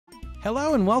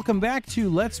Hello and welcome back to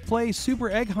Let's Play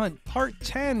Super Egg Hunt Part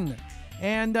 10.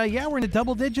 And yeah, we're in the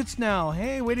double digits now.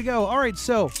 Hey, way to go. All right,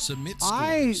 so submit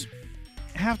I scores.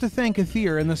 have to thank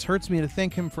Aether, and this hurts me to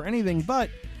thank him for anything,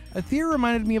 but Aether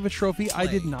reminded me of a trophy I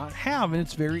did not have, and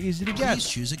it's very easy to get. Please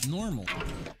choose it normal.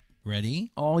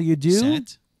 Ready? All you do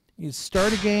Set. is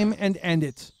start a game and end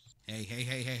it.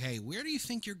 Hey, where do you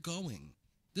think you're going?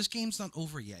 This game's not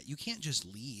over yet. You can't just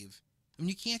leave. I mean,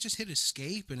 you can't just hit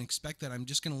escape and expect that I'm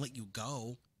just going to let you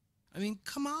go. I mean,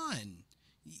 come on.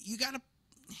 You're going to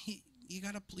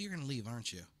leave,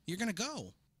 aren't you? You're going to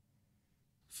go.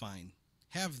 Fine.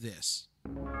 Have this.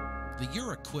 The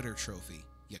You're a Quitter trophy,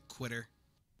 you quitter.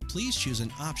 Please choose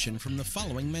an option from the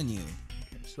following menu.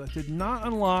 Okay, so that did not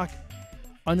unlock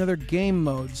another game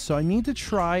mode, so I need to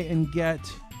try and get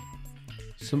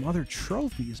some other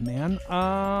trophies, man.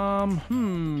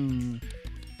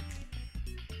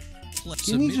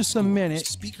 Give me just a minute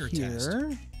Speaker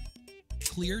here. Test.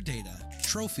 Clear data.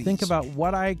 Trophies. Think about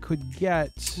what I could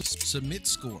get. Submit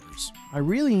scores. I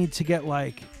really need to get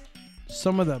like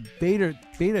some of the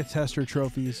beta tester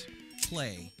trophies.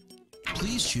 Play.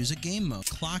 Please choose a game mode.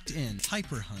 Clocked in.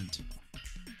 Hyper Hunt.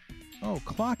 Oh,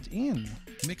 clocked in.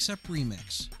 Mix Up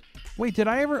Remix. Wait, did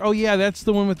I ever? Oh yeah, that's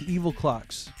the one with the evil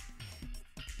clocks.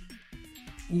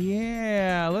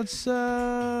 Yeah, let's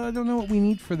I don't know what we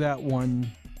need for that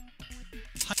one.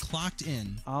 Clocked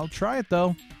in. I'll try it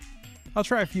though. I'll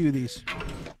try a few of these.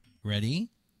 Ready?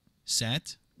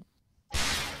 Set.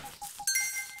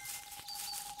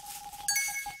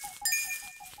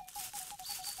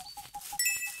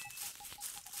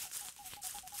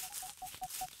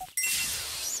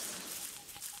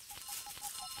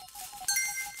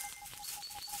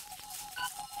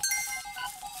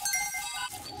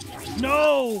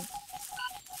 No!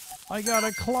 I got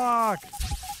a clock.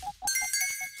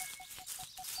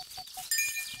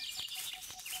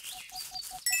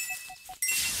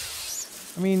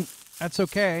 I mean, that's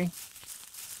okay.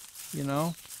 You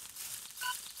know?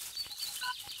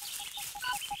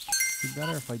 It'd be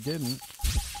better if I didn't.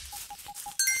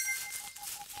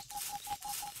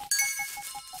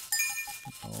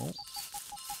 Oh.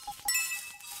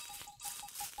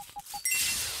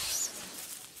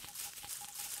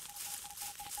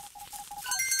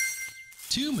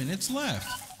 Two minutes left.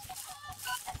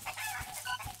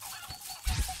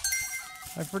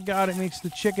 I forgot it makes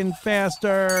the chicken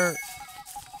faster.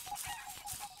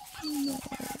 No.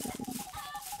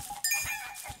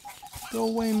 Go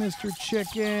away, Mr.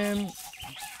 Chicken.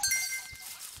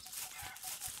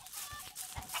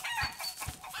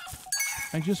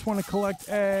 I just want to collect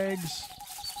eggs.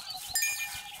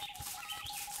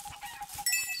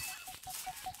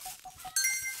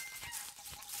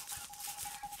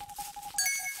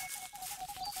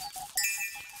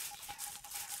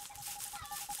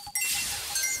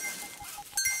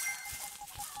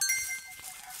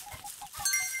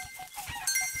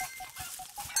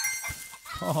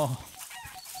 Oh.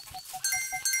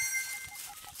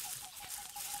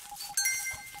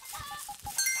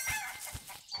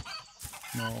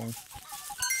 No.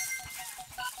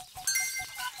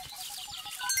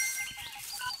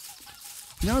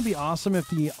 You know, it'd be awesome if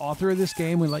the author of this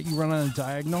game would let you run on a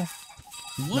diagonal.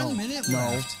 1 minute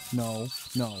left. No.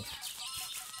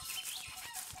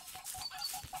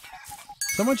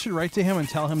 Someone should write to him and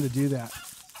tell him to do that.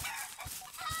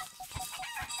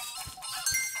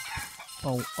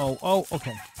 Oh,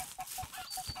 okay.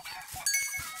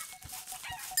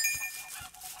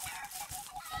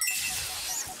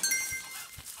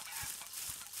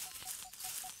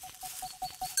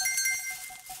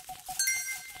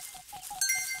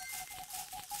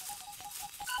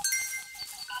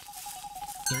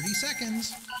 $30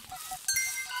 seconds.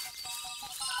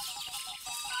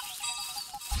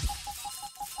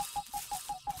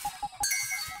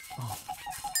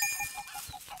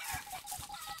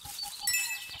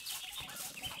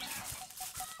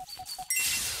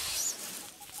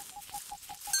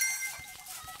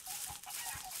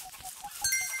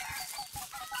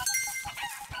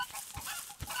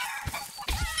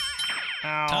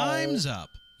 Ow. Time's up.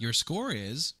 Your score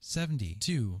is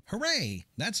 72. Hooray!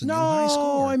 That's a new No, high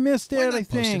score. I missed Why it, not I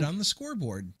post think. it on the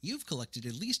scoreboard. You've collected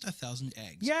at least 1,000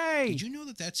 eggs. Yay! Did you know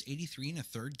that that's 83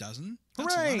 1/3 dozen?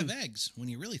 That's Hooray! a lot of eggs when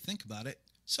you really think about it.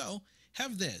 So,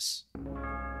 have this.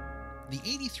 The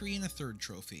 83 1/3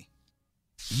 trophy.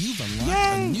 You've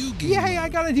unlocked a new game Yay, mode. I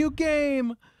got a new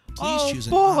game! Please choose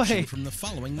an boy! option from the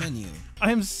following menu.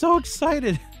 I am so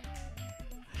excited.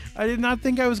 I did not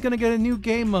think I was going to get a new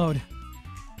game mode.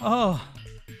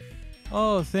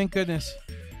 Oh, thank goodness.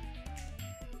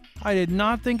 I did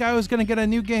not think I was going to get a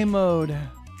new game mode.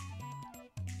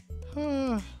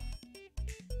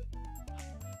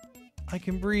 I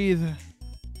can breathe.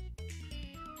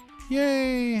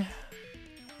 Yay.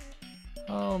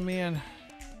 Oh, man.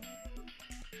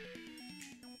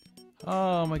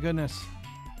 Oh, my goodness.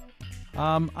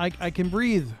 I can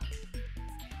breathe.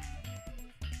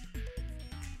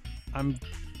 I'm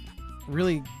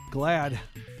really glad.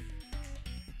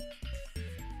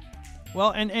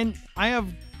 Well, and I have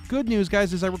good news,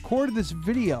 guys. As I recorded this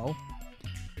video,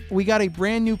 we got a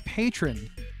brand new patron.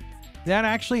 That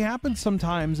actually happens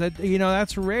sometimes. That, you know,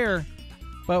 that's rare.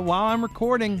 But while I'm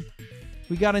recording,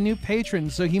 we got a new patron.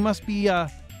 So he must be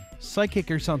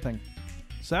psychic or something.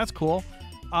 So that's cool.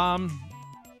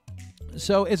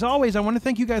 So as always, I want to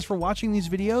thank you guys for watching these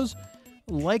videos,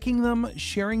 liking them,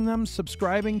 sharing them,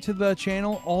 subscribing to the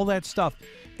channel, all that stuff.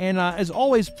 And as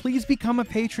always, please become a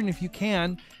patron if you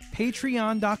can.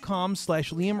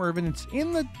 Patreon.com/Liam Erven. It's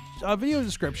in the video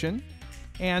description.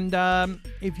 And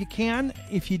if you can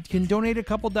donate a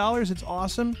couple dollars, it's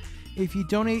awesome. If you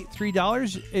donate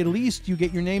 $3, at least you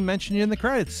get your name mentioned in the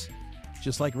credits.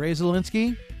 Just like Ray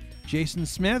Zielinski, Jason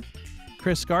Smith,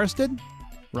 Chris Garsted,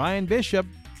 Ryan Bishop,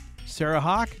 Sarah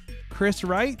Hawk, Chris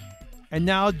Wright, and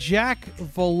now Jack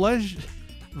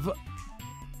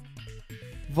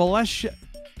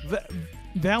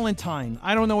Valentine.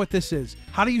 I don't know what this is.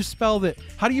 How do you spell that?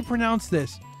 How do you pronounce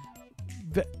this?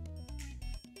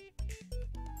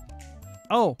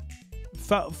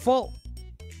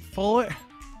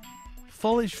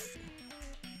 Foolish.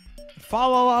 Fa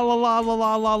la la la la la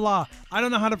la la la. I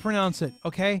don't know how to pronounce it.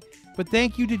 Okay, but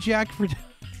thank you to Jack for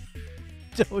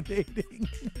donating.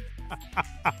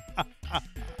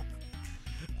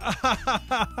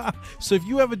 So if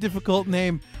you have a difficult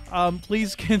name,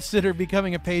 please consider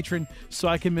becoming a patron so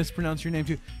I can mispronounce your name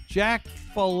too. Jack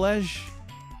Falafel.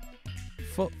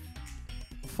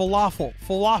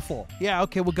 Yeah,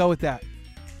 okay, we'll go with that.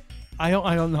 I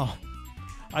don't know.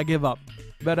 I give up.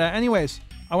 But anyways,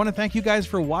 I want to thank you guys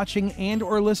for watching and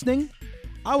or listening.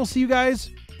 I will see you guys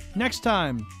next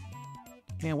time.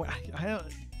 Man,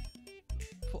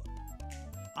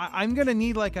 I'm gonna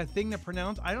need like a thing to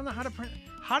pronounce. I don't know how to pronounce.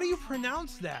 How do you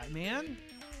pronounce that, man?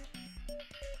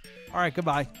 All right,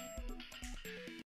 goodbye.